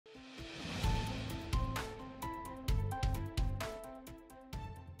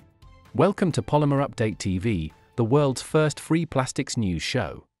Welcome to Polymerupdate TV, the world's first free plastics news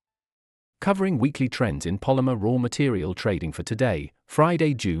show. Covering weekly trends in polymer raw material trading for today,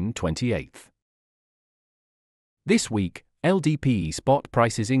 Friday, June 28th. This week, LDPE spot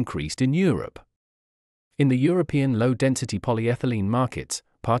prices increased in Europe. In the European low-density polyethylene markets,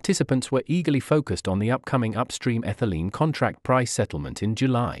 participants were eagerly focused on the upcoming upstream ethylene contract price settlement in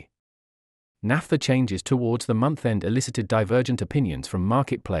July. Naphtha changes towards the month-end elicited divergent opinions from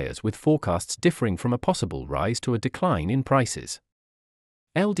market players, with forecasts differing from a possible rise to a decline in prices.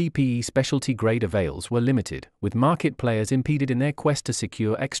 LDPE specialty grade avails were limited, with market players impeded in their quest to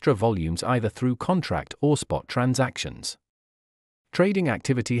secure extra volumes either through contract or spot transactions. Trading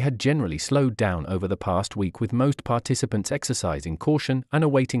activity had generally slowed down over the past week, with most participants exercising caution and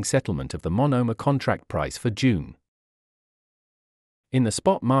awaiting settlement of the monomer contract price for June. In the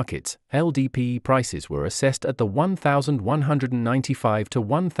spot markets, LDPE prices were assessed at the €1,195 to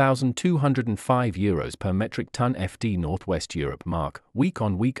 €1,205 per metric ton FD Northwest Europe mark, week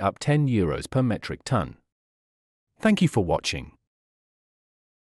on week up €10 per metric ton. Thank you for watching.